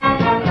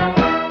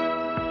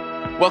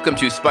Welcome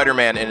to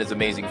Spider-Man and His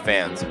Amazing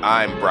Fans.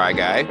 I'm Bry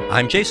Guy.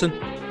 I'm Jason.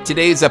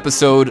 Today's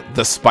episode,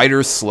 The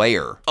Spider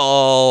Slayer.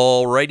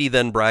 Alrighty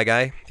then, Bry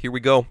Guy. Here we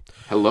go.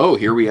 Hello,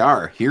 here we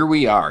are. Here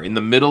we are in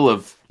the middle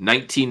of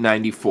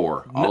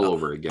 1994, all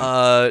over again.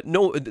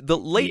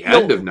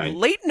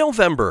 Late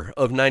November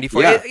of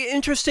 94. Yeah.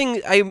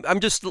 Interesting. I'm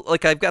just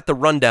like, I've got the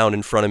rundown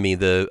in front of me,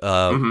 the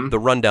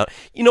rundown.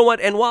 You know what?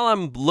 And while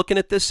I'm looking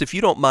at this, if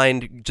you don't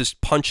mind just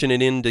punching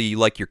it into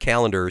like your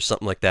calendar or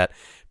something like that,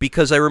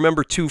 because I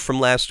remember too from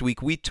last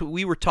week,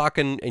 we were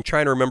talking and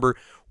trying to remember,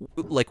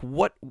 like,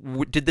 what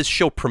did this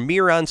show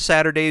premiere on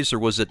Saturdays, or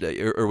was it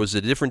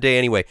a different day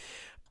anyway?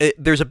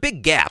 There's a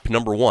big gap,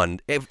 number one.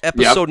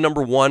 Episode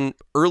number one,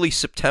 early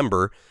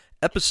September.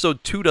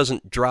 Episode 2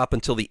 doesn't drop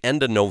until the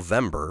end of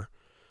November,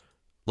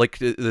 like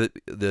the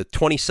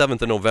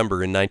 27th of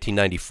November in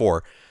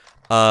 1994.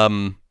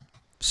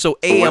 So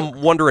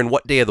I'm wondering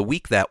what day of the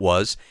week that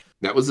was.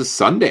 That was a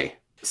Sunday.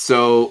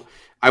 So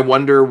I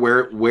wonder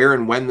where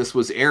and when this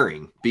was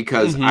airing,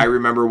 because I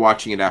remember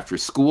watching it after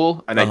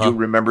school, and I do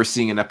remember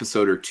seeing an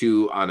episode or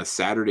two on a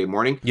Saturday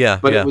morning.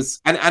 But it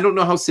was, and I don't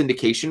know how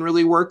syndication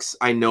really works.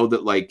 I know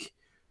that like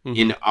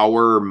in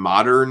our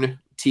modern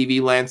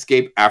TV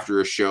landscape, after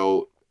a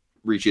show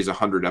reaches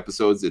 100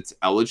 episodes, it's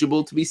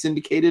eligible to be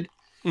syndicated.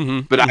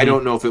 But I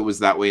don't know if it was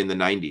that way in the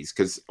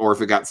 90s, or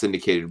if it got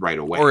syndicated right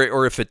away,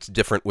 or if it's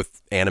different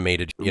with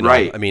animated. You know,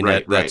 right? I mean,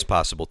 that's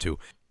possible too.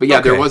 But yeah,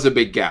 there was a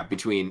big gap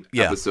between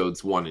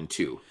episodes 1 and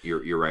 2.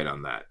 You're right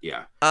on that.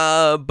 Yeah.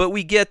 But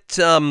we get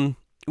the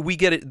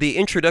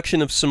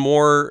introduction of some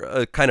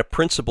more kind of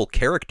principal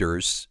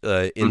characters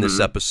in this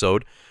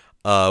episode,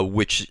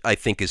 which I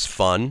think is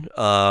fun.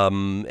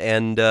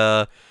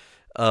 And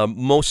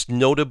most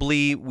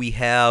notably, we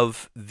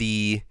have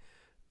the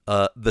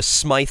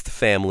Smythe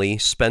family,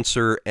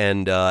 Spencer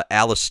and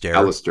Alistair.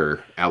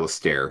 Alistair.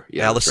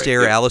 Yeah, Alistair,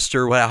 right.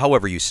 Alistair,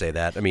 however you say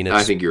that. I mean,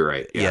 I think you're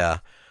right. Yeah.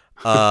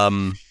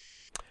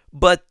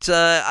 But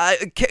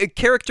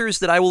characters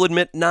that I will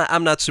admit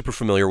I'm not super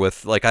familiar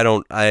with. Like I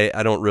don't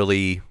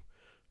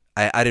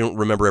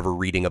remember ever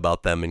reading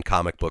about them in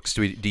comic books.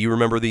 Do you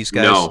remember these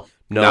guys? No,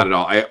 not at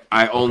all.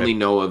 I only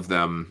know of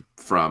them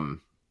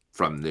from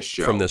this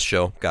show. From this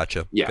show,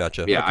 gotcha. Yeah,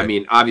 gotcha. Yeah, okay. I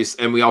mean,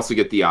 obviously, and we also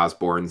get the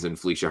Osborns and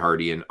Felicia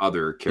Hardy and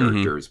other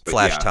characters. But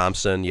Flash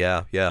Thompson,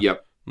 yeah.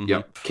 Yep.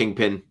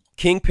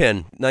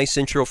 Kingpin. Nice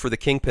intro for the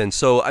Kingpin.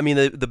 So, I mean,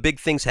 the big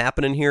things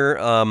happening here.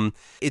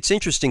 It's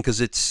interesting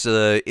because it's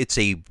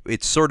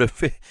sort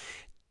of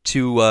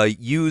to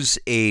use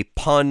a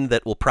pun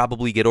that will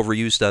probably get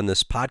overused on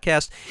this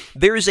podcast.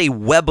 There is a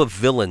web of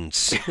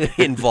villains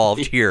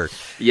involved here.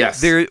 Yes,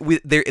 there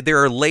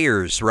are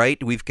layers,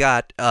 right? We've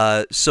got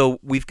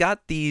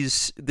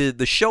these.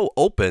 The show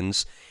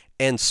opens,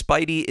 and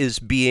Spidey is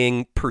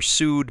being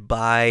pursued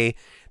by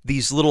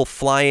these little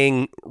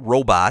flying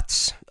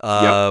robots,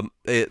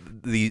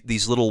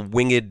 these little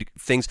winged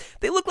things.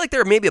 They look like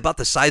they're maybe about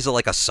the size of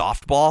like a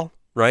softball,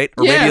 right?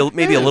 Or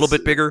maybe a little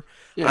bit bigger.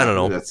 Yeah, I don't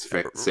know. That's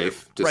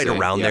safe to right say.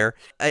 Around there.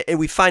 And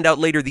we find out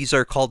later these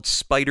are called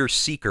Spider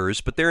Seekers,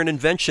 but they're an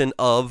invention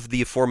of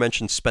the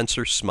aforementioned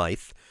Spencer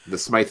Smythe. The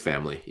Smythe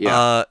family,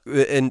 yeah.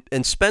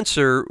 And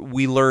Spencer,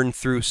 we learn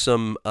through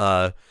some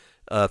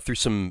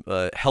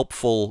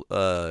helpful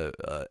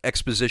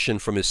exposition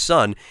from his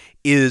son,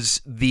 is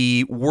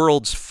the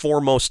world's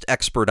foremost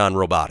expert on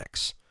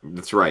robotics.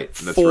 That's right.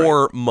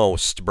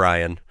 Foremost,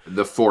 Brian.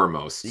 The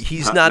foremost.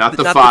 He's not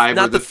the 5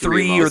 or the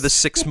 3 or the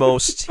 6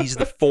 most. He's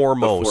the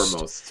foremost. The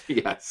foremost.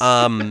 Yes.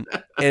 And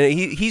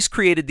he's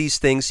created these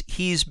things.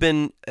 He's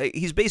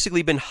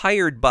basically been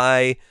hired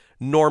by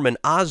Norman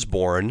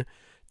Osborn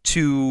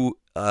to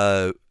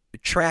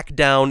track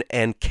down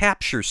and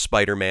capture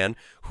Spider-Man,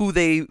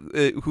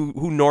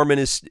 who Norman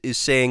is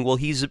saying, well,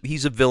 he's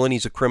a villain,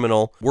 he's a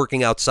criminal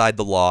working outside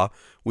the law.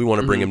 We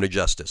want to bring him to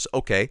justice.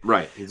 Okay.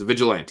 Right. He's a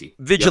vigilante.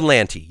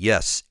 Vigilante,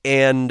 yes.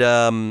 And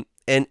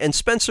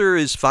Spencer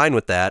is fine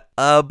with that.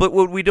 But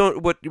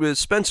what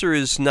Spencer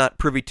is not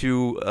privy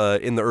to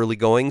in the early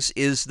goings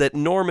is that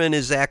Norman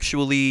is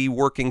actually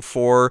working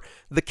for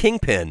the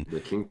Kingpin.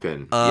 The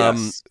Kingpin.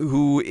 Yes.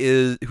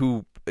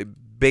 Who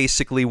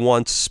basically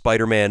wants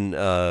Spider-Man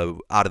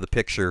out of the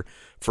picture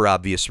for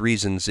obvious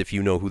reasons, if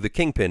you know who the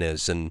Kingpin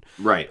is. And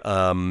right.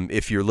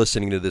 If you're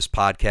listening to this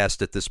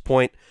podcast at this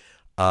point,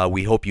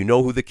 we hope you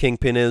know who the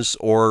Kingpin is,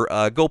 or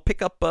go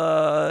pick up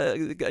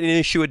an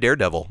issue of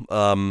Daredevil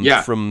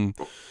from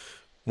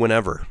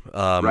whenever.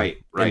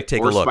 Right. And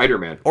take or a look.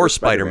 Spider-Man. Or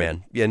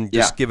Spider-Man. And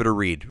just give it a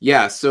read.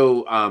 Yeah,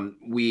 so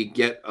we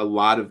get a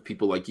lot of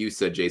people, like you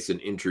said, Jason,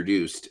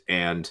 introduced,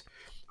 and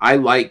I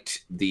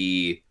liked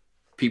the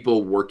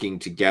people working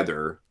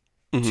together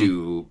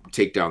to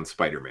take down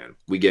Spider-Man.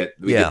 We get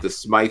the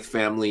Smythe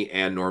family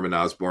and Norman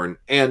Osborn,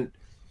 and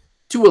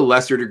to a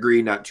lesser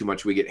degree, not too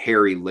much, we get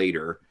Harry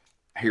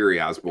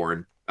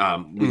Osborn.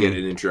 We get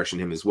an introduction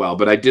to him as well.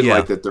 But I did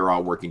like that they're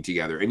all working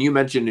together. And you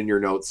mentioned in your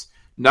notes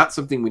not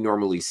something we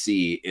normally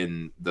see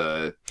in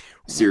the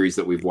series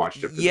that we've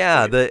watched.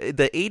 Yeah,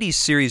 the 80s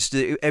series,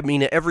 I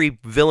mean, every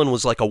villain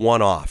was like a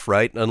one-off,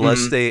 right?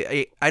 Unless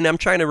and I'm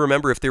trying to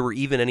remember if there were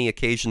even any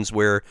occasions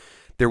where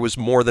there was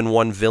more than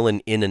one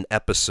villain in an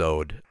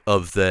episode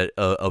of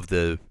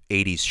the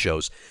 80s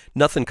shows.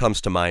 Nothing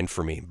comes to mind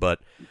for me, but...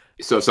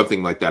 So if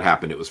something like that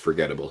happened, it was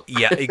forgettable.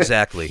 Yeah,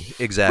 exactly.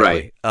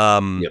 Right.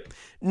 Yep.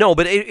 No,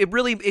 but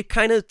it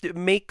kind of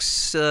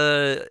makes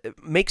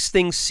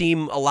things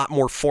seem a lot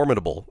more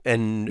formidable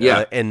and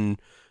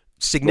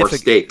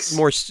significant.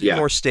 More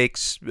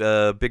stakes.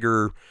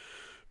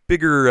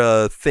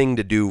 Bigger thing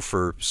to do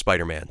for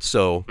Spider-Man.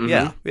 So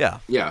yeah.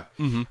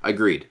 Mm-hmm.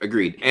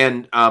 Agreed.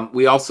 And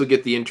we also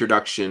get the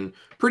introduction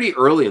pretty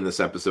early in this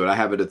episode. I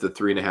have it at the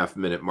 3.5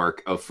 minute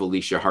mark of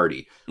Felicia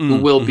Hardy,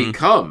 who will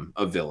become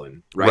a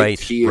villain. Right.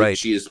 She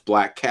is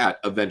Black Cat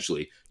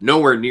eventually.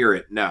 Nowhere near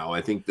it now.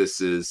 I think this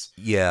is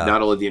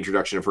not only the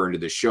introduction of her into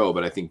the show,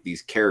 but I think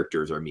these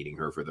characters are meeting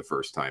her for the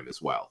first time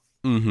as well.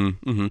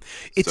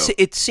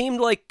 It seemed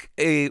like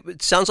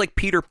it sounds like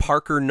Peter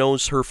Parker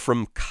knows her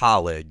from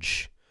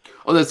college.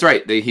 Oh, that's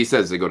right. He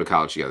says they go to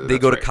college together. They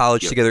go to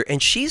college together,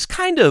 and she's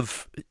kind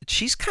of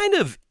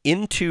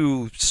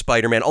into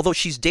Spider-Man, although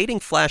she's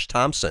dating Flash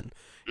Thompson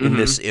in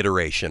this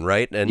iteration,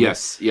 right? And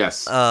yes.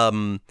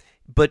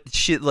 But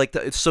she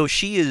so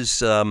she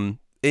is, and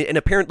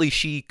apparently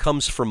she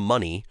comes from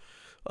money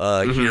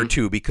here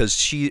too,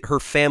 because her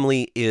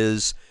family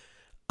is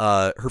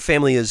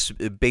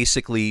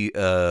basically,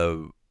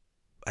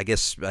 I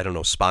guess, I don't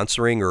know,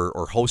 sponsoring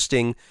or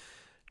hosting.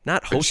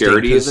 Not hosting, a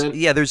charity event?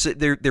 Yeah,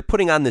 they're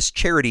putting on this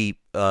charity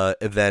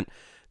event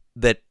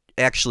that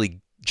actually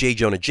J.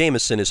 Jonah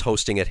Jameson is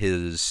hosting at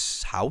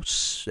his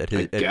house. I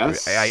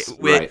guess.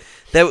 Right.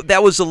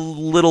 That was a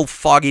little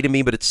foggy to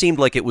me, but it seemed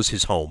like it was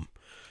his home.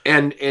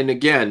 And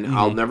again,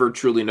 I'll never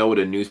truly know what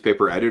a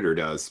newspaper editor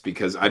does,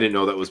 because I didn't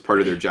know that was part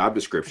of their job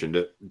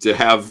description to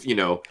have,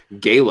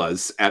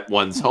 galas at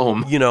one's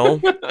home.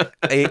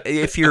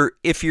 If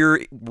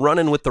you're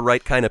running with the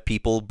right kind of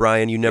people,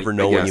 Brian, you never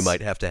know when you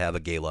might have to have a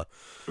gala.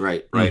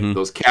 Right.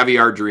 Those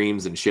caviar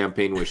dreams and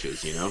champagne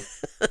wishes,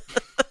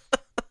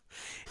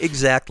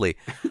 Exactly.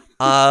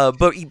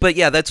 But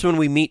yeah, that's when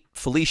we meet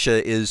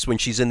Felicia, is when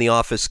she's in the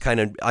office kind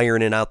of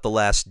ironing out the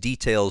last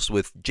details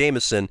with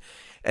Jameson.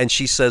 And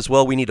she says,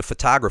 well, we need a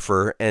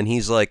photographer. And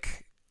he's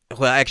like,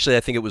 well, actually,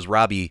 I think it was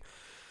Robbie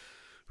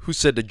who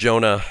said to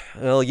Jonah,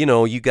 well,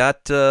 you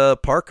got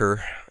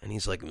Parker. And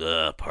he's like,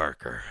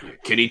 Parker.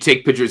 Can he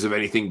take pictures of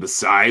anything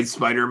besides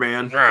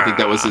Spider-Man? I think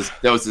that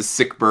was his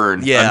sick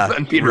burn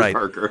on Peter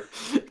Parker.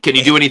 Can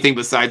he do anything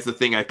besides the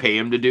thing I pay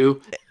him to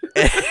do?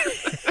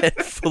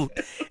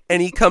 And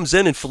he comes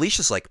in, and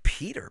Felicia's like,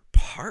 Peter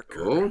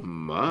Parker? Oh,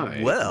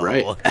 my. Well.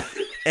 Right.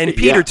 And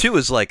Peter, too,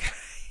 is like,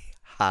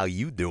 how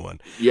you doing?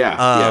 Yeah.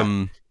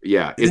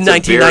 It's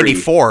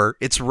 1994.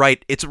 It's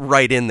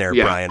right in there,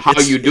 Brian. How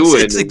you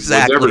doing? It's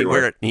exactly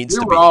where it needs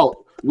to be.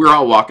 We're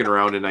all walking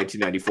around in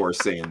 1994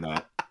 saying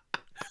that.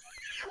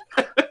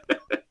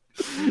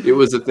 It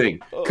was a thing.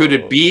 Could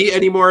it be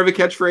any more of a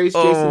catchphrase,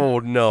 Jason? Oh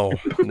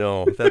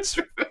no,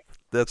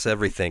 that's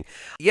everything.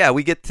 Yeah,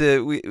 we get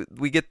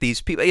these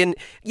people, and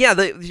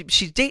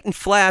she's dating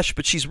Flash,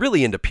 but she's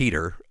really into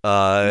Peter.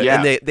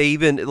 And they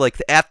even,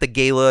 like, at the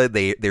gala,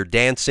 they're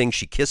dancing.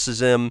 She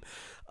kisses him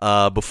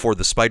before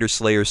the Spider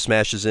Slayer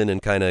smashes in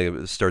and kind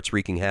of starts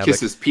wreaking havoc.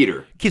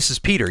 Kisses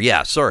Peter.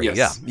 Yeah, sorry.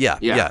 Yes.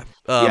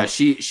 Yeah.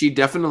 She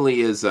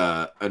definitely is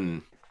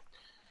an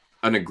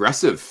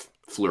aggressive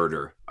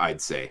flirter,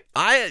 I'd say.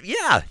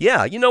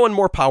 And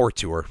more power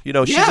to her. She's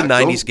a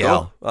 90s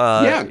gal.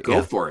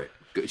 Go for it.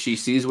 She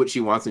sees what she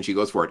wants and she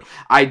goes for it.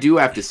 I do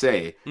have to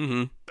say,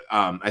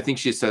 I think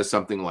she says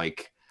something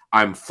like,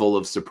 I'm full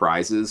of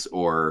surprises,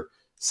 or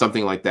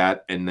something like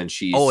that. And then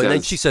she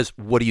says,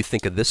 what do you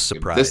think of this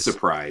surprise? This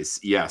surprise,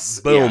 yes.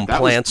 Boom,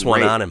 plants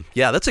one on him.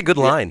 Yeah, that's a good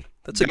line.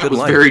 That was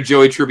very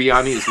Joey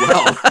Tribbiani as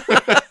well.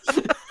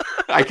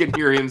 I can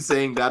hear him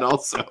saying that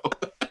also.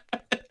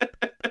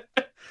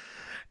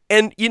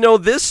 And,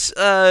 this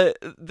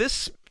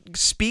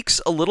speaks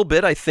a little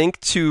bit, I think,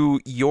 to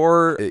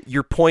your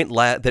point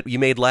that you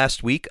made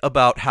last week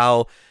about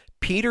how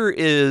Peter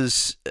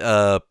is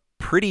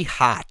pretty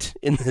hot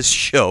in this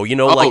show. He's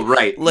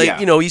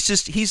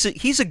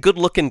a good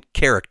looking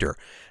character,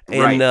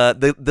 and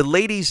the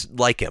ladies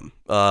like him.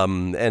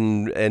 And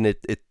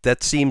it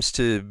that seems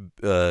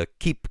to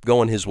keep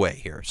going his way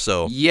here.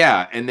 So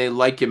and they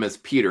like him as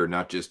Peter,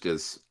 not just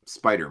as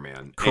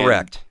Spider-Man.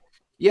 Correct.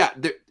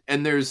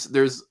 And there's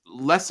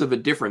less of a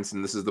difference,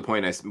 and this is the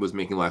point I was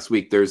making last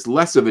week. There's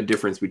less of a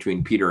difference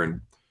between Peter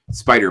and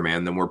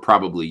Spider-Man than we're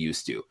probably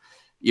used to.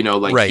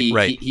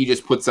 He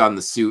just puts on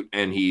the suit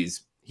and he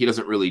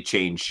doesn't really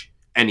change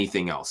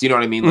anything else. You know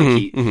what I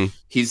mean?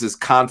 He's as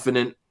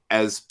confident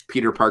as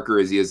Peter Parker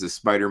as he is as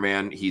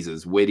Spider-Man. He's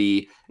as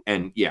witty,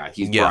 and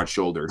he's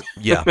broad-shouldered.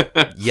 He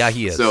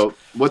is. So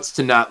what's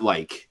to not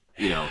like?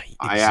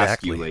 I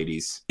ask you,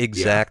 ladies.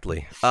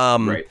 Exactly.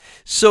 Right.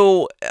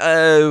 So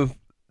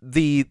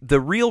the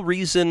real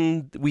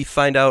reason we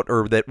find out,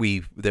 or that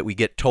we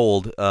get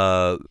told,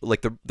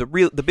 like the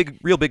real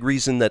big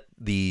reason that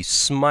the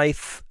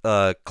Smythe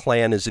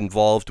clan is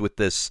involved with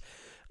this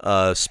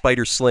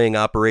spider slaying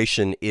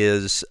operation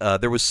is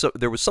there was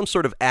some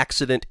sort of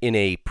accident in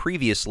a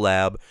previous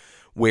lab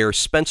where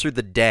Spencer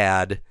the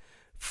dad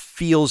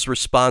feels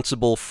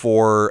responsible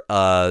for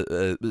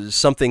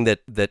something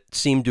that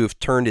seemed to have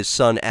turned his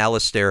son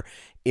Alistair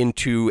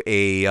into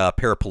a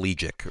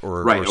paraplegic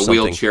or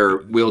a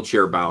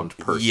wheelchair bound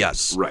person.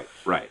 Yes,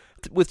 right.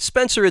 With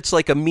Spencer, it's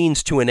like a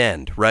means to an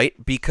end, right?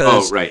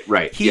 Because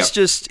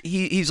he's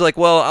he's like,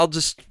 well, I'll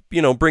just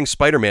bring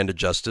Spider-Man to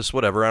justice,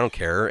 whatever, I don't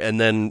care, and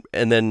then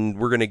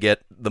we're gonna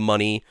get the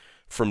money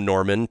from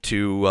Norman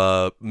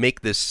to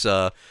make this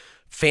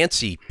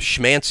fancy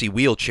schmancy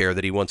wheelchair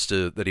that he wants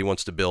to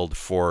build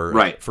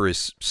for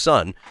his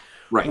son.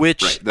 Right,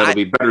 that'll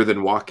be better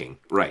than walking.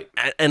 Right.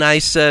 And I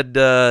said,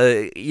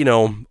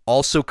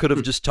 also could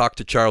have just talked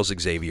to Charles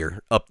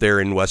Xavier up there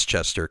in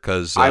Westchester,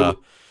 because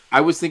I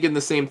was thinking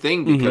the same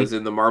thing, because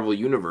in the Marvel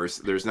universe,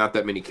 there's not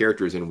that many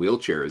characters in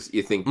wheelchairs.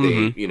 You think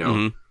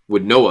they,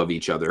 would know of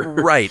each other.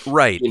 Right.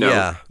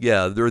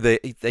 Yeah. They're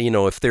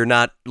if they're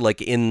not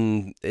like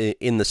in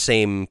the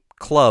same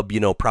club,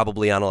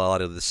 probably on a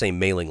lot of the same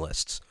mailing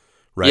lists.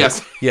 Right.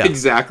 Yes. Yeah.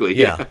 Exactly.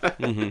 Yeah.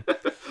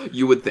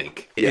 You would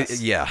think.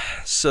 Yes. Yeah.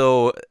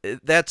 So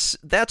that's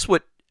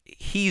what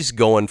he's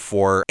going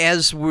for.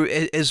 As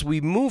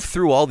we move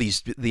through all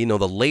these, the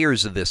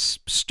layers of this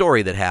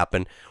story that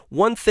happen,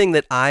 one thing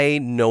that I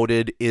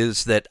noted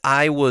is that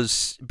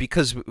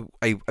because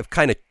I've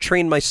kind of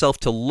trained myself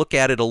to look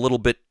at it a little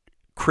bit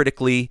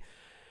critically,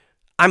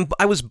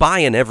 I was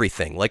buying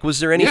everything. Like, was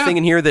there anything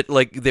in here that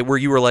where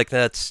you were like,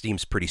 that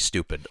seems pretty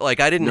stupid? Like,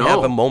 I didn't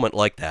have a moment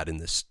like that in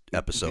this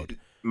episode.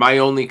 My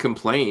only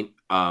complaint,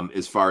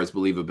 as far as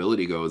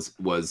believability goes,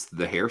 was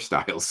the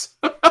hairstyles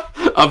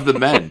of the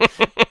men.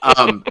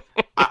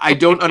 I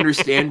don't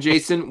understand,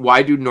 Jason.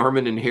 Why do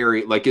Norman and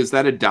Harry, is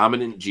that a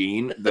dominant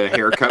gene, the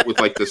haircut with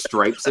the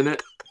stripes in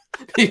it?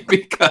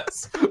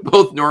 Because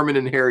both Norman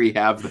and Harry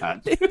have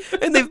that,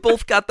 and they've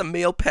both got the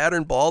male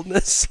pattern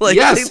baldness.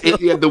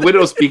 The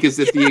widow's peak is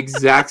at the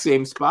exact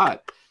same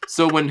spot.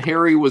 So when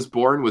Harry was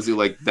born, was he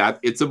like that?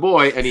 It's a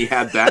boy, and he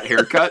had that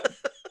haircut.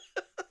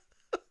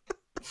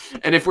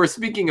 And if we're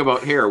speaking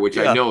about hair, which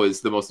I know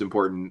is the most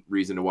important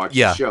reason to watch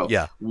the show,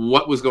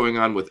 what was going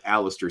on with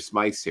Alistair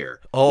Smythe's hair?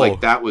 Oh,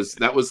 that was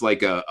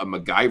like a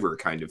MacGyver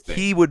kind of thing.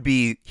 He would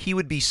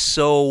be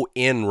so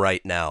in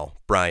right now,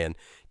 Brian.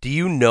 Do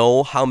you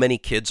know how many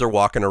kids are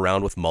walking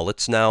around with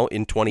mullets now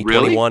in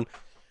 2021? Really?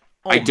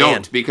 I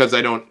don't, because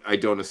I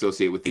don't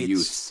associate with the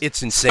youth.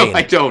 It's insane. So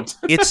I don't.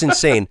 It's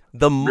insane.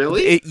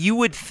 Really? You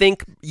would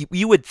think,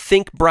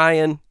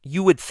 Brian,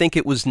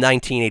 it was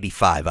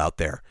 1985 out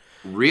there.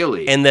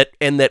 Really? And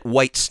that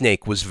White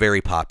Snake was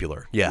very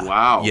popular. Yeah.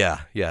 Wow.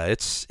 Yeah.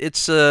 It's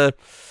first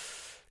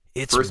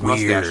weird.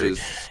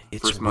 Mustaches.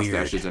 It's first weird.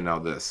 Mustaches and now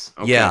this.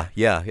 Okay.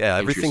 Yeah.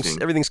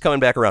 Everything's coming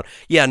back around.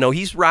 Yeah. No,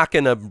 he's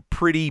rocking a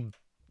pretty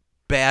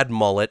bad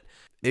mullet.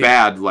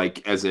 Bad,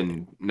 as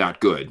in not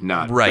good,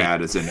 not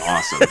bad as in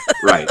awesome.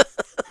 Right.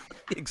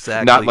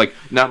 Exactly.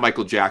 Not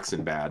Michael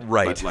Jackson bad.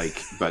 Right.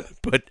 But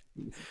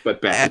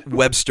bad. At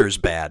Webster's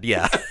bad.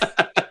 Yeah.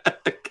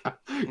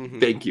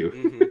 Thank you.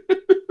 Mm-hmm.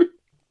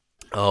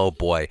 Oh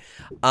boy.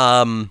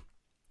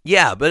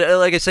 Yeah, but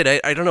like I said,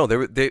 I don't know.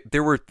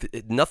 There were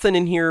nothing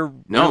in here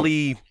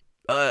really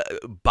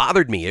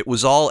bothered me. It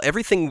was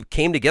everything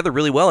came together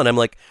really well, and I'm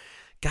like,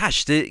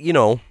 gosh,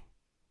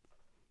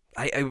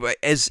 I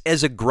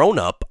as a grown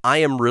up, I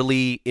am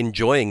really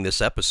enjoying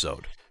this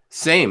episode.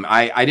 Same.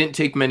 I didn't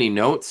take many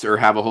notes or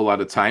have a whole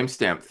lot of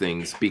timestamp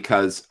things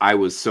because I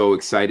was so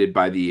excited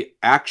by the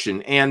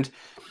action. And,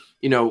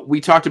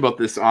 we talked about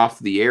this off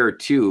the air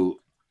too.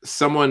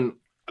 Someone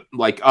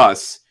like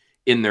us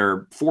in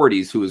their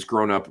 40s who has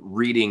grown up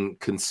reading,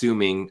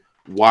 consuming,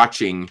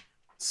 watching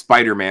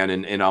Spider-Man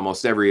in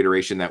almost every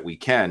iteration that we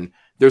can.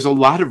 There's a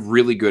lot of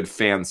really good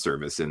fan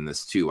service in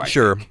this too. I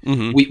think.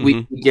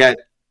 Mm-hmm.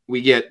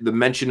 We get the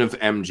mention of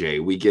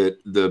MJ. We get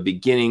the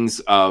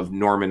beginnings of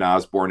Norman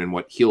Osborn and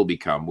what he'll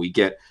become. We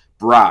get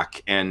Brock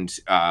and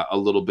a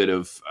little bit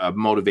of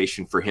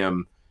motivation for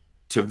him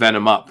to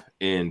venom up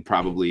in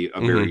probably a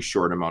very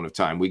short amount of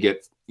time. We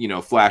get,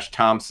 Flash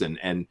Thompson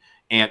and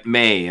Aunt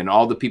May and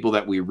all the people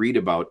that we read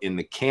about in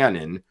the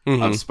canon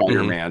of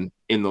Spider-Man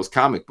in those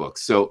comic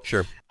books. So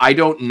sure. I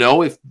don't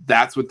know if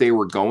that's what they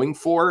were going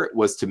for,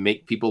 was to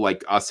make people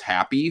like us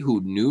happy who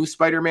knew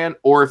Spider-Man,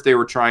 or if they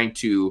were trying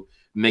to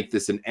make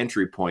this an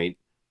entry point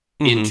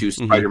into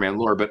Spider-Man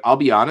lore. But I'll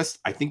be honest,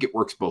 I think it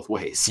works both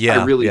ways. Yeah,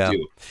 I really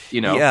do.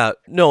 Yeah,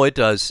 no, it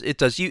does. It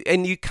does.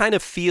 You kind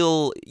of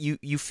feel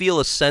you feel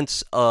a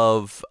sense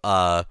of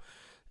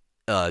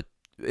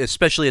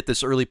especially at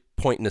this early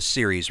point in the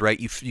series, right?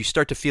 You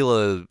start to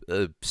feel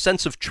a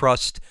sense of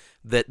trust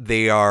that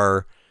they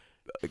are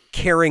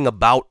caring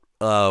about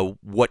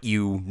what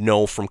you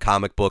know from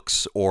comic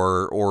books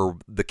or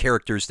the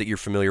characters that you're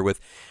familiar with.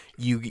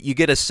 You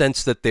get a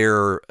sense that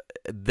they're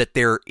that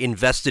they're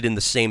invested in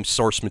the same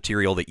source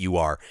material that you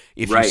are.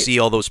 If you see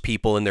all those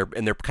people and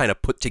they're kind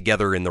of put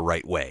together in the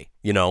right way,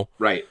 you know?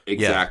 Right.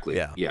 Exactly.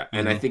 Yeah.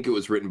 And I think it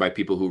was written by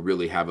people who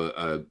really have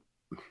a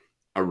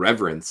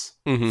reverence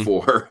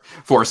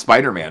for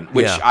Spider-Man,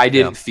 which I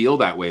didn't feel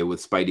that way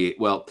with Spidey.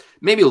 Well,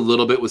 maybe a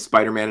little bit with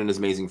Spider-Man and His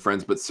Amazing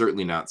Friends, but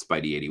certainly not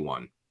Spidey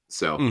 81.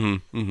 So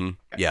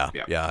yeah,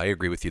 I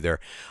agree with you there.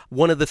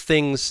 One of the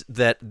things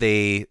that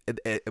they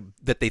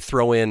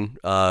throw in,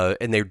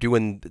 and they're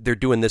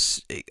doing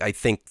this, I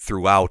think,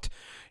 throughout.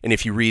 And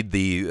if you read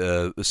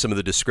the some of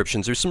the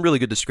descriptions, there's some really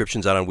good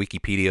descriptions out on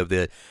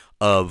Wikipedia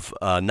of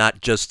not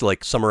just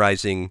like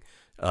summarizing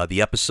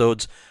the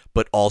episodes,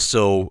 but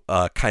also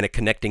kind of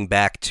connecting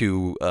back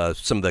to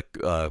some of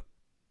the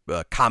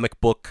comic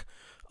book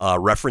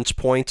reference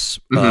points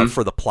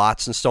for the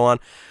plots and so on.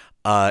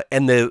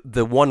 And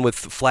the one with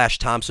Flash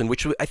Thompson,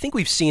 which I think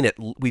we've seen it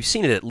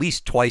at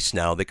least twice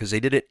now, because they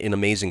did it in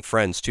Amazing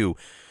Friends too.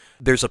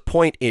 There's a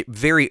point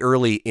very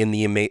early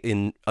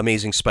in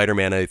Amazing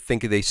Spider-Man. I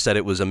think they said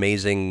it was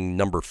Amazing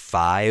number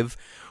 5.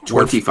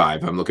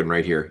 25. I'm looking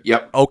right here.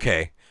 Yep.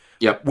 Okay.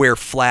 Yep. Where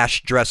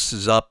Flash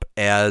dresses up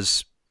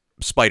as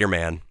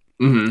Spider-Man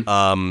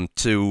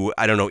to,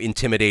 I don't know,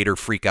 intimidate or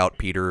freak out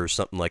Peter or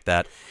something like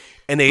that.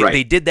 And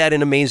they did that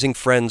in Amazing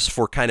Friends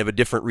for kind of a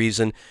different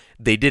reason.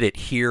 They did it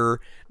here.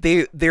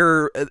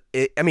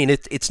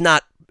 It's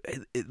not,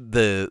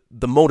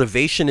 the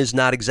motivation is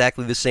not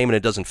exactly the same, and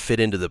it doesn't fit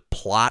into the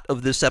plot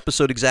of this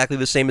episode exactly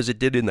the same as it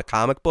did in the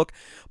comic book.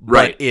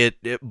 But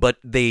but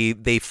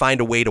they find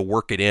a way to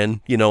work it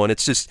in, you know, and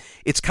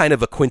it's kind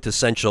of a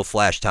quintessential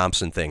Flash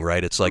Thompson thing,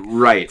 right? It's like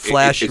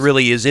Flash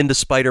really is into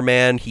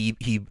Spider-Man.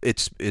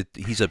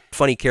 He's a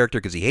funny character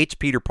because he hates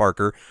Peter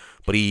Parker,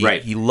 but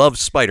he loves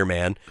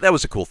Spider-Man. That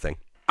was a cool thing.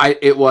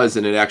 It was,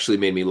 and it actually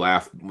made me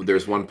laugh.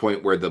 There's one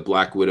point where the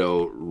Black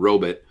Widow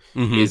robot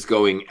is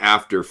going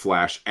after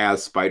Flash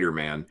as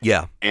Spider-Man.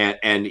 Yeah.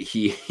 And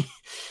he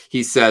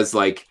says,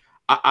 like,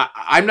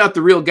 I'm not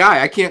the real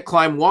guy. I can't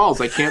climb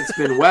walls. I can't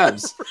spin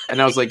webs.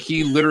 And I was like,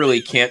 he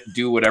literally can't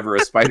do whatever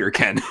a spider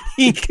can.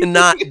 He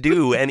cannot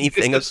do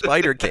anything a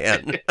spider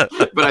can.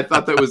 But I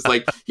thought that was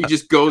like, he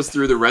just goes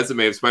through the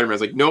resume of Spider-Man. I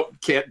was like, nope,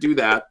 can't do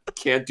that.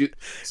 Can't do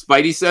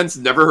Spidey sense,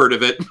 never heard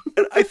of it.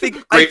 I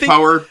think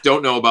power,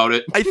 don't know about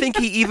it. I think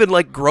he even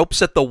like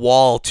gropes at the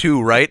wall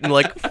too, right? And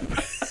like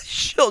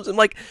shows him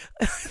like,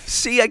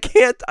 see,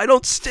 I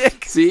don't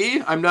stick.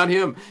 See, I'm not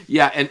him.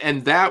 Yeah,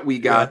 and that we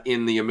got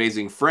in the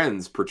Amazing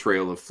Friends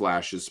portrayal of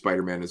Flash as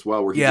Spider-Man as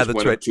well, where he just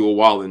went up to a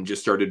wall and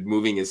just started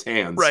moving his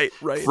hands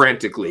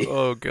frantically.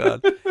 Oh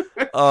God.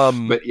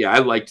 But yeah, I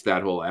liked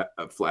that whole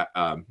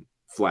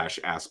Flash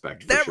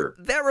aspect for sure.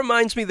 That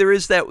reminds me, there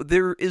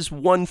is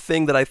one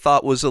thing that I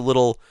thought was a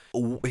little,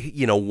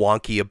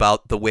 wonky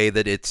about the way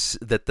that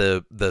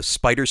the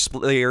Spider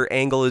Slayer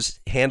angle is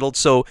handled.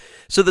 So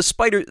the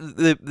Spider,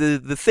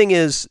 the thing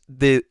is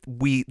the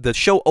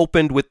show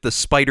opened with the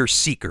Spider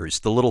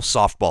Seekers, the little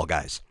softball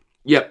guys.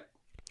 Yep.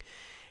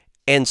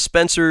 And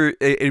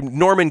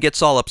Norman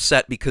gets all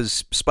upset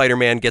because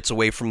Spider-Man gets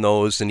away from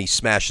those and he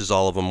smashes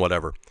all of them,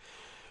 whatever.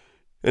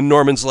 And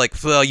Norman's like,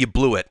 well, you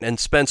blew it. And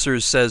Spencer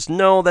says,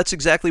 no, that's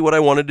exactly what I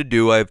wanted to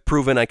do. I've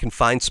proven I can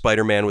find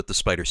Spider-Man with the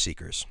Spider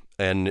Seekers.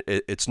 And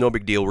it's no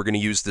big deal. We're going to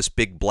use this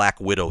big Black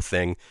Widow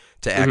thing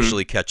to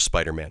actually catch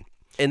Spider-Man.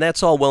 And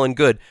that's all well and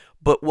good.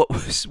 But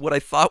what I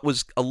thought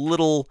was a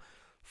little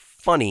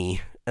funny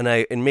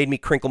and made me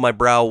crinkle my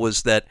brow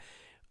was that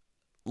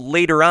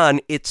later on,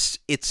 it's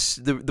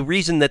the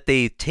reason that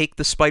they take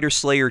the Spider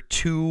Slayer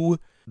to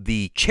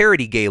the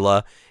charity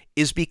gala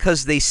is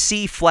because they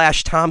see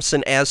Flash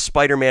Thompson as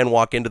Spider-Man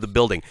walk into the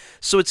building.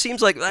 So it seems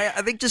like,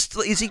 I think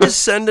is he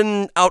just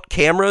sending out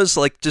cameras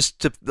like just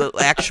to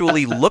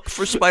actually look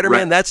for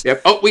Spider-Man? Right.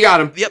 Oh, we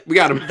got him. Yep, we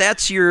got him.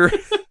 That's your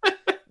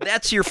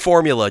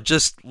formula.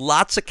 Just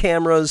lots of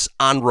cameras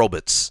on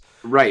robots.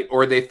 Right,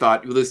 or they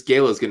thought, well, this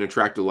gala is going to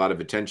attract a lot of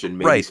attention.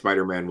 Maybe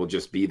Spider-Man will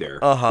just be there.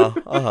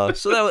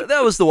 So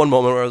that was the one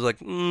moment where I was like,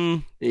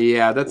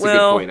 yeah, that's a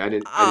good point. I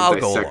didn't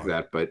dissect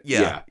that, but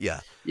yeah.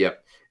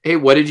 Yep. Hey,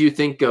 what did you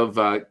think of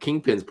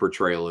Kingpin's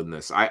portrayal in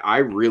this? I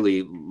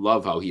really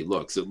love how he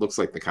looks. It looks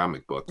like the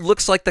comic book.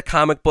 Looks like the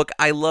comic book.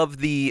 I love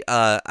the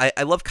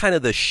I love kind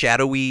of the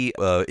shadowy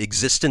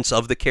existence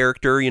of the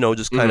character.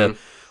 Just kind of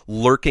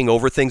lurking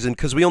over things, and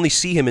because we only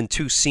see him in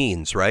 2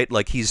 scenes, right?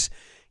 Like he's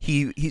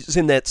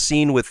in that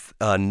scene with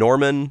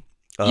Norman,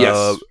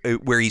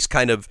 where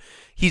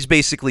he's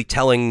basically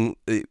telling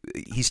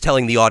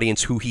the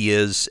audience who he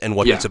is and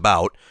what he's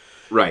about,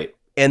 right?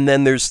 And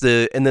then there's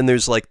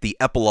like the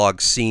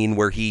epilogue scene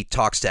where he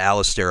talks to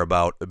Alistair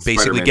about basically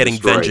Spider-Man getting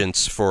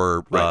vengeance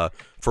for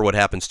what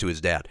happens to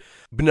his dad.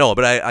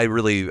 But I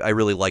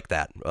really like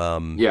that.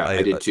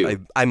 I did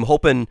too. I'm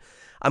hoping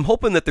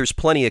that there's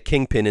plenty of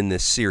Kingpin in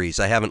this series.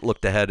 I haven't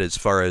looked ahead as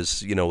far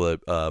as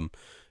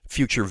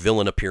future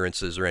villain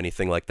appearances or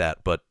anything like that,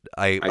 but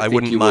I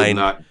wouldn't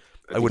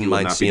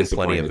mind seeing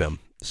plenty of him.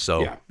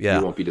 So yeah,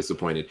 you won't be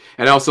disappointed.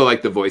 And I also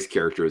like the voice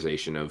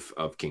characterization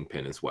of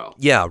Kingpin as well.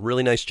 Yeah,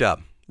 really nice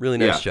job. Really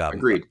nice job.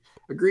 Agreed.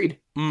 Agreed.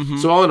 Mm-hmm.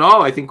 So all in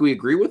all, I think we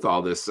agree with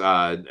all this,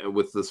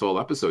 with this whole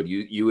episode.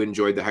 You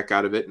enjoyed the heck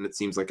out of it, and it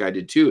seems like I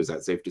did too. Is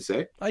that safe to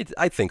say?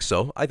 I think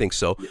so. I think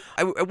so.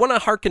 I want to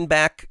harken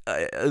back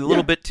a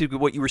little bit to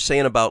what you were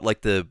saying about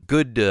like the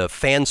good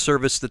fan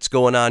service that's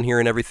going on here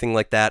and everything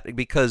like that,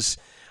 because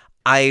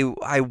I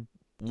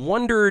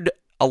wondered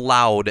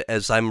aloud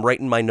as I'm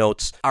writing my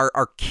notes.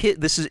 Our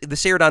kid.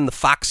 This aired on the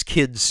Fox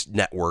Kids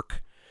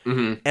network.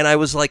 Mm-hmm. And I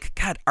was like,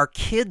 God, are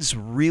kids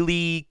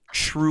really,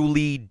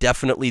 truly,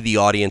 definitely the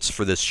audience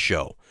for this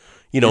show?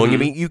 You know, mm-hmm.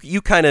 And I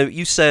mean,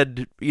 you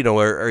said, you know,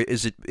 or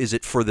is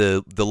it for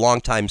the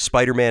longtime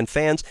Spider-Man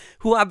fans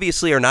who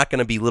obviously are not going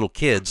to be little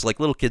kids? Like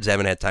little kids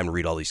haven't had time to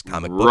read all these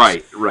comic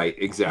books, right,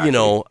 exactly. You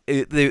know,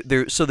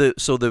 so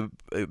the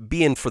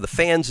being for the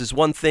fans is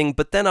one thing,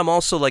 but then I'm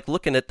also like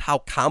looking at how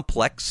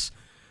complex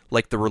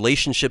like the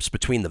relationships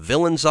between the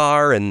villains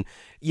are, and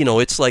you know,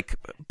 it's like,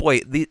 boy,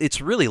 it's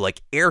really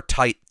like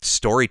airtight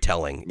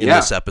storytelling in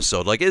this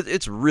episode. Like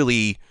it's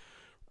really,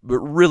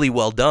 really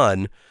well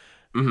done,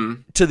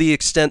 mm-hmm. to the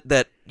extent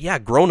that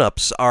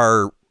grown-ups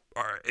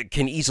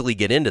can easily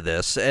get into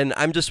this, and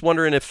I'm just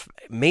wondering if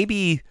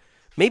maybe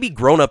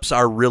grown-ups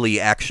are really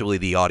actually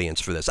the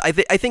audience for this. I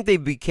think they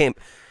became.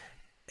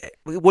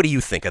 What do you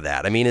think of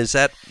that? I mean, is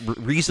that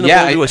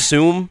reasonable to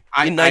assume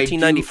in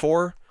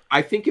 1994?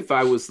 I think if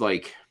I was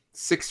like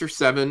 6 or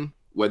 7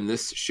 when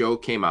this show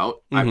came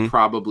out, mm-hmm. I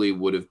probably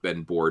would have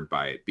been bored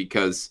by it,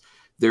 because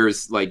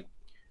there's like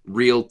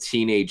real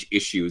teenage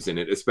issues in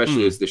it,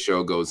 especially as the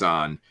show goes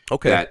on.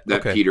 That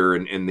Peter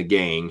and the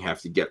gang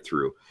have to get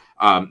through.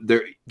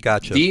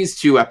 Gotcha. These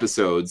 2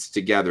 episodes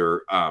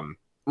together,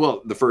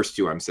 well, the first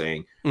 2 I'm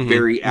saying, mm-hmm.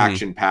 very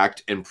action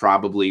packed, and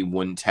probably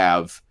wouldn't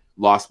have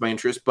lost my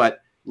interest. But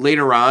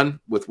later on,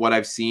 with what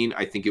I've seen,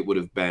 I think it would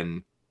have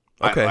been.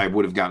 I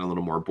would have gotten a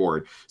little more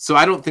bored. So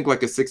I don't think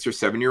like a 6 or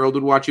 7-year-old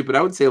would watch it, but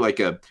I would say like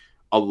a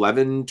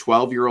 11,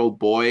 12-year-old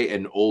boy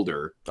and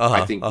older,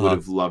 I think would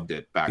have loved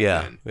it back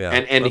then. Yeah.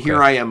 And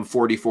here I am,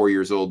 44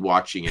 years old,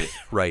 watching it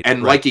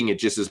and liking it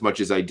just as much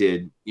as I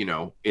did, you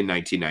know, in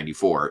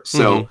 1994.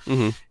 So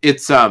mm-hmm.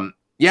 it's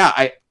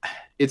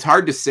it's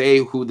hard to say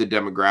who the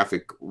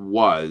demographic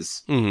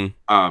was.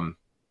 Mm-hmm.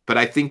 But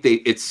I think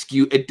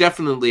it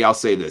definitely, I'll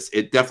say this,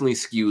 it definitely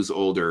skews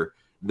older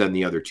than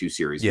the other 2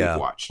 series we've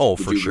watched. Oh, Would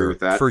for you sure. Agree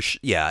with that?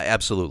 Yeah,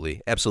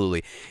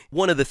 absolutely.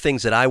 One of the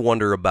things that I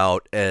wonder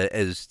about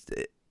as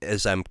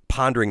I'm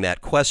pondering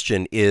that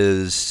question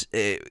is,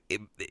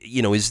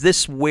 you know, is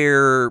this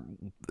where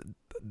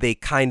they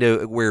kind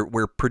of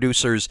where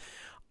producers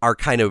are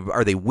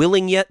are they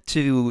willing yet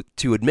to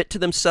admit to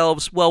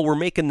themselves, well, we're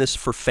making this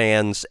for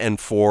fans and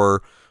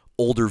for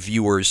older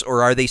viewers,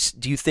 or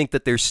do you think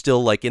that they're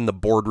still like in the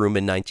boardroom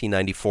in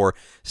 1994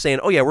 saying,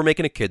 oh yeah, we're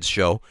making a kids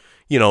show?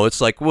 You know,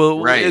 it's like,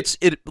 well,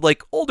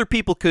 like older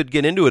people could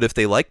get into it if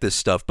they like this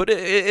stuff, but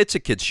it's a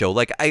kids show.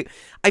 Like I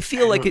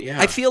feel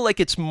like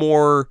it's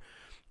more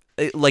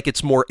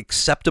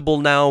acceptable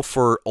now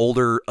for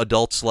older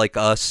adults like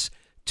us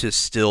to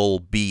still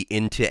be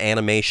into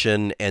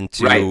animation and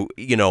to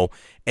you know,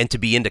 and to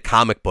be into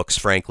comic books.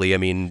 Frankly, I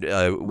mean,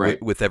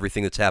 with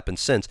everything that's happened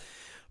since.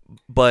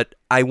 But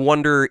I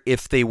wonder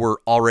if they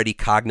were already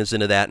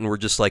cognizant of that and were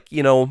just like,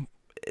 you know,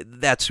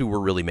 that's who we're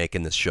really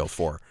making this show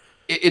for.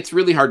 It's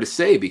really hard to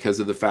say because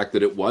of the fact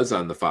that it was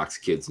on the Fox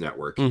Kids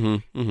network.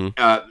 Mm-hmm,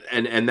 mm-hmm.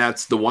 And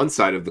that's the one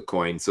side of the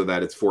coin, so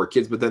that it's for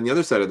kids. But then the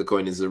other side of the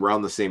coin is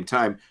around the same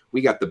time,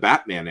 we got the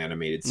Batman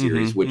animated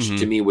series, mm-hmm, which mm-hmm.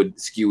 to me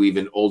would skew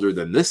even older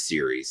than this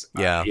series,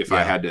 if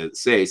I had to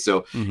say.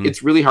 So mm-hmm.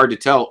 it's really hard to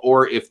tell,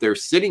 or if they're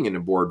sitting in a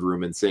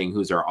boardroom and saying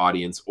who's our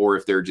audience, or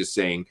if they're just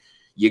saying,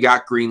 you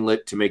got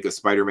greenlit to make a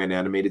Spider-Man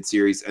animated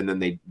series, and then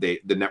the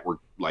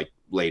network like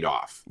laid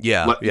off.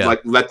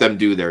 Let them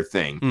do their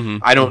thing. Mm-hmm,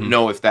 I don't mm-hmm.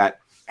 know if that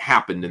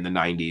happened in the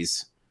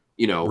 90s,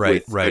 you know,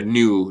 with a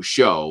new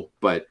show,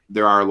 but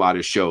there are a lot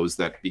of shows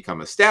that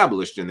become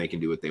established and they can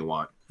do what they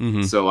want.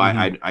 Mm-hmm, so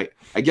mm-hmm.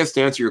 I guess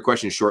to answer your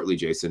question shortly,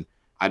 Jason,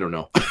 I don't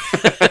know.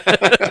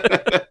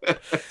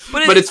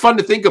 But it's fun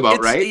to think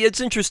about, right?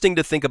 It's interesting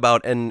to think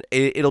about, and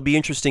it'll be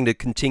interesting to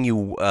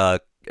continue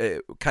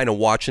kind of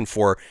watching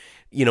for,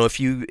 you know, if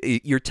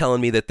you're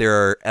telling me that there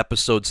are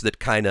episodes that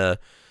kind of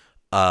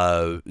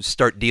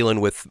start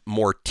dealing with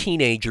more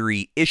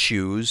teenagery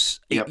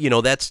issues. Yep. You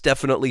know, that's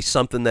definitely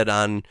something that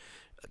on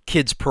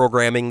kids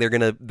programming they're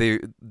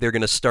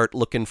gonna start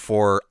looking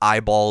for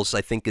eyeballs. I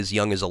think as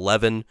young as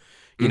 11,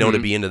 you know, to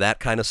be into that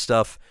kind of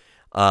stuff.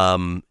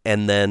 And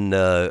then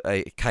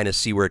I kind of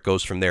see where it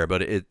goes from there.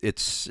 But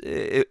it's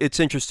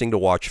interesting to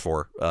watch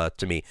for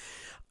to me.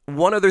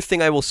 One other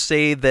thing I will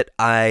say that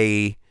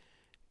I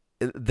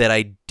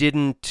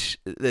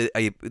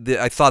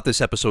thought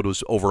this episode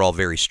was overall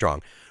very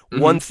strong.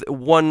 Mm-hmm.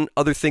 One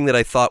other thing that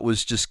I thought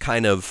was just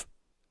kind of,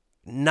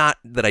 not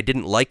that I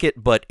didn't like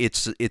it, but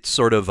it's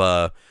sort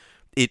of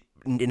it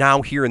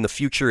now here in the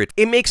future,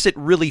 it makes it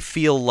really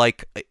feel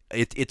like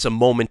it's a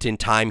moment in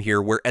time here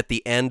where at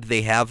the end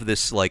they have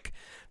this like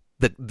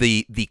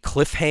the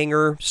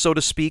cliffhanger, so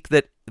to speak,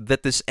 that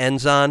this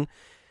ends on.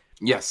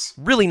 Yes.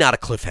 Really not a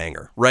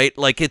cliffhanger, right?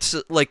 Like it's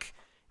like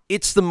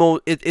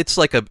it's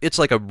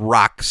like a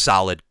rock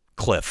solid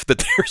cliff that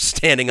they're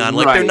standing on.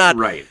 Like they're not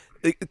right.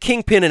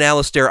 Kingpin and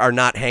Alistair are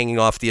not hanging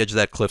off the edge of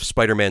that cliff.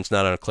 Spider-Man's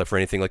not on a cliff or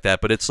anything like that.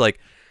 But it's like,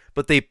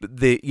 but they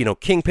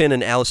Kingpin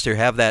and Alistair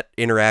have that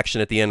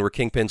interaction at the end where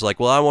Kingpin's like,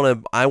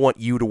 well, I want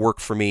you to work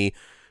for me.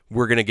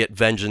 We're gonna get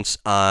vengeance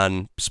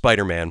on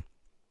Spider-Man.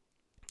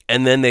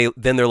 And then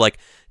they're like,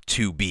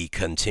 to be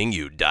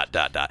continued, ...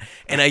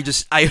 And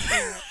I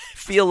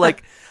feel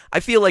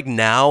like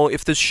now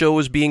if this show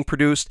is being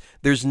produced,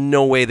 there's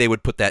no way they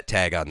would put that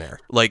tag on there.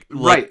 Like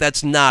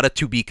that's not a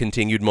to be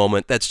continued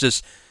moment. That's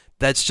just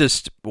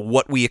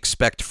what we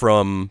expect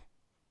from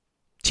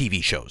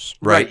TV shows,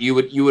 right? You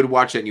would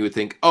watch it and you would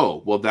think,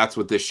 oh, well, that's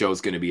what this show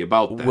is going to be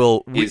about.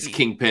 Then. Is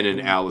Kingpin and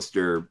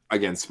Alistair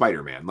against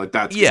Spider-Man? Like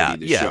that's going to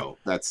be the show.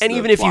 That's and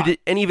even plot.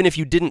 If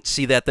you didn't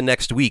see that the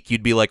next week,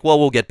 you'd be like, well,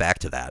 we'll get back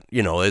to that.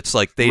 It's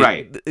like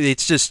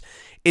it's just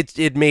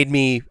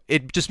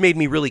it just made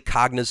me really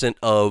cognizant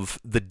of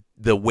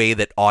the way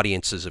that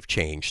audiences have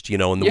changed,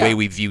 and the way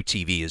we view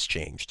TV has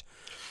changed.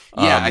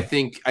 I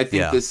think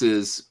this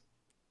is.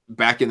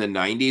 Back in the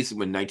 90s,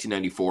 when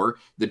 1994,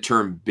 the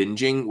term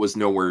binging was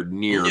nowhere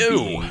near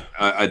being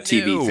a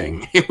TV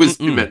thing. It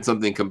meant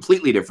something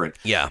completely different.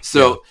 Yeah.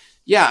 So,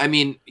 I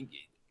mean,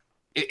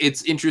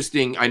 it's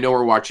interesting. I know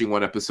we're watching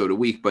one episode a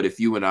week, but if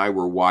you and I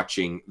were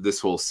watching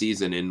this whole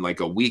season in like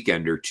a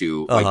weekend or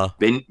two, like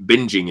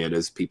binging it,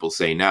 as people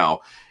say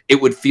now,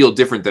 it would feel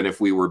different than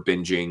if we were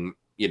binging,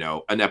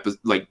 an episode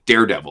like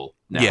Daredevil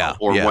now,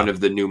 or one of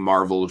the new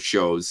Marvel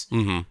shows.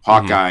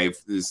 Hawkeye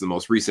is the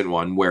most recent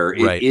one where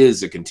it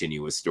is a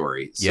continuous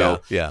story.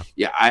 So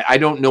I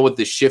don't know what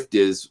the shift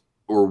is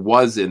or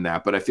was in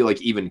that, but I feel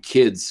like even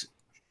kids,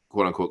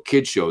 quote unquote,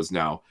 kid shows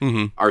now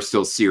are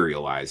still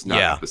serialized, not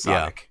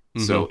episodic.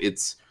 So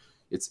it's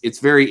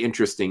very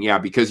interesting. Yeah,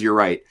 because you're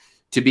right.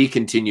 To be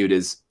continued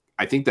is,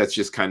 I think that's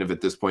just kind of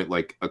at this point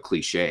like a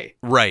cliche,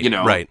 right?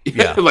 Right.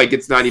 Yeah. Like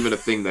it's not even a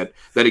thing that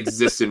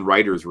exists in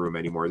writer's room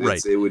anymore.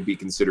 It would be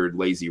considered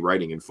lazy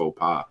writing and faux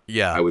pas.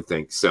 Yeah, I would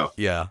think so.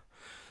 Yeah.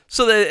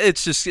 So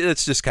it's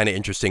just kind of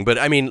interesting, but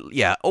I mean,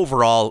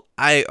 overall,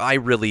 I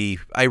really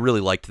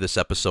liked this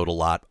episode a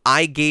lot.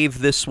 I gave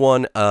this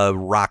one a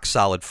rock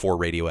solid 4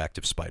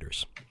 radioactive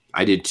spiders.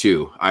 I did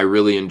too. I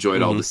really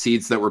enjoyed all the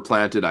seeds that were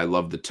planted. I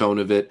love the tone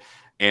of it,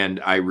 and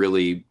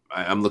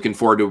I'm looking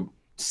forward to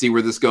see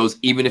where this goes,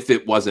 even if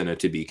it wasn't a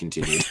to be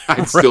continued.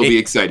 I'd still be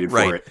excited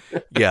for it.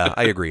 Yeah,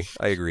 I agree.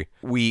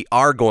 We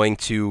are going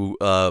to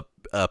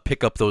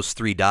pick up those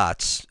 3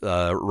 dots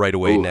right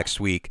away next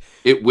week.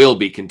 It will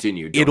be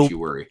continued, don't you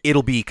worry.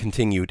 It'll be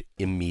continued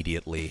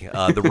immediately.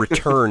 The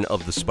return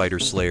of the Spider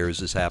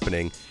Slayers is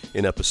happening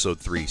in episode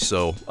 3,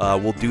 so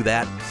we'll do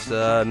that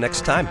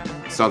next time.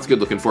 Sounds good.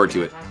 Looking forward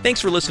to it. Thanks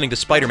for listening to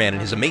Spider-Man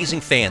and his amazing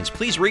fans.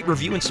 Please rate,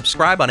 review, and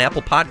subscribe on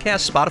Apple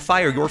Podcasts,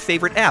 Spotify, or your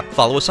favorite app.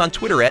 Follow us on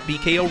Twitter at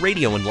BKO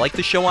Radio and like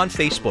the show on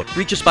Facebook.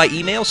 Reach us by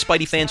email,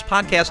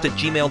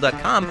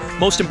 SpideyFansPodcast@gmail.com.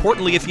 Most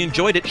importantly, if you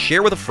enjoyed it,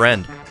 share with a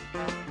friend.